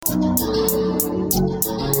Polite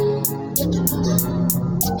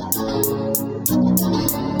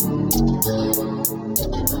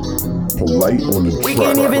on the We track.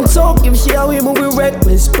 can't even talk if she out here moving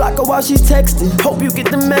reckless. Block her while she's texting. Hope you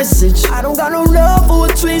get the message. I don't got no love for a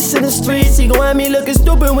Treesh in the streets. She gon' have me looking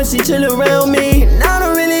stupid when she chill around me. And I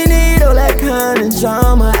don't really need all that kind of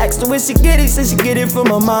drama. Asked her where she get it, said she get it from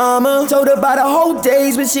my mama. Told her about the whole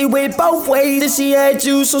days when she went both ways. Then she had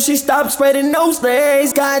you, so she stopped spreading those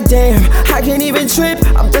legs. Goddamn, I can't even trip.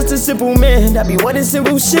 I'm just a simple man that be wanting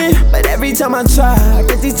simple shit. But every time I try, I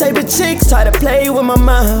get these type of chicks try to play with my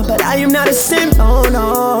mind. But I am not a simp, oh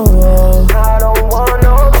no. I don't want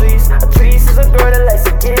no Treesh. A Treesh is a girl that likes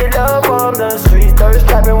to get love from the streets. Thirst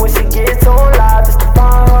trapping when she gets on live just to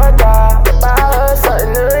find her guy. To buy her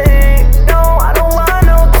something to eat. No, I don't want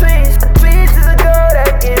no Treesh. A Treesh is a girl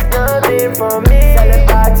that gets nothing from me. Sell it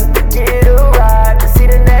back just to get a ride, to see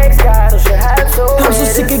the next guy, so she'll have so I'm so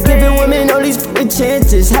sick of giving women all these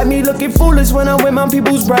chances. Had me looking foolish when I'm with my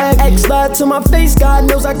people's brag. X lied to my face, God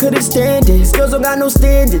knows I couldn't stand it. Skills don't got no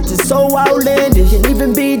standards, it's so outlandish. Can't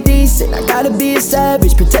even be decent, I gotta be a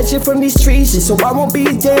savage. Protection from these Treesh, so I won't be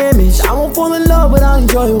damaged. I won't fall in love, but I'll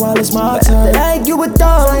enjoy it while it's my turn. After that, you a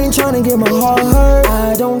dog, I ain't tryna get my heart hurt.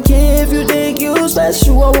 I don't care if you think you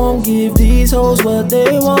special, I won't give these hoes what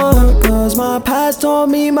they want. Cause my past taught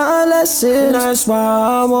me my lesson, that's why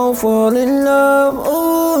I won't fall in love.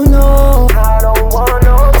 Oh no, I don't want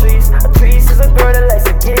no Treesh. A Treesh is a girl that likes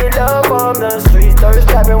to get love from the streets. Thirst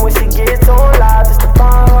trapping when she gets on live just to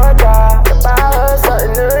find her guy, to buy her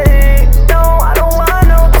something to eat. No, I don't want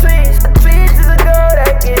no Treesh. A Treesh is a girl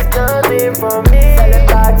that gets nothing from me.